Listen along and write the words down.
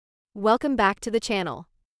Welcome back to the channel.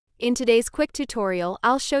 In today's quick tutorial,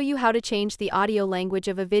 I'll show you how to change the audio language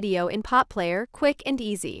of a video in PotPlayer quick and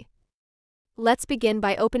easy. Let's begin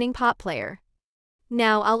by opening PotPlayer.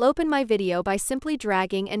 Now I'll open my video by simply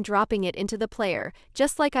dragging and dropping it into the player,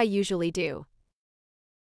 just like I usually do.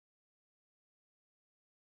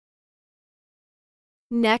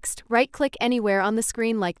 Next, right-click anywhere on the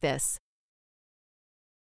screen like this.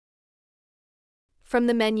 From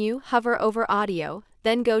the menu, hover over Audio,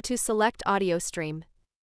 then go to Select Audio Stream.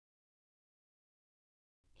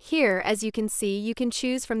 Here, as you can see, you can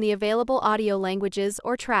choose from the available audio languages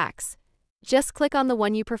or tracks. Just click on the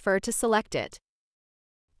one you prefer to select it.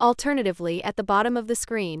 Alternatively, at the bottom of the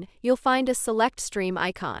screen, you'll find a Select Stream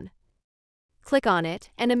icon. Click on it,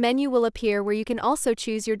 and a menu will appear where you can also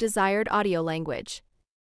choose your desired audio language.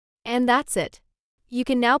 And that's it. You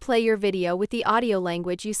can now play your video with the audio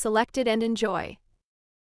language you selected and enjoy.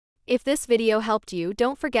 If this video helped you,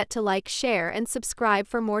 don't forget to like, share, and subscribe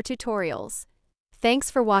for more tutorials.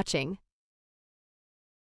 Thanks for watching.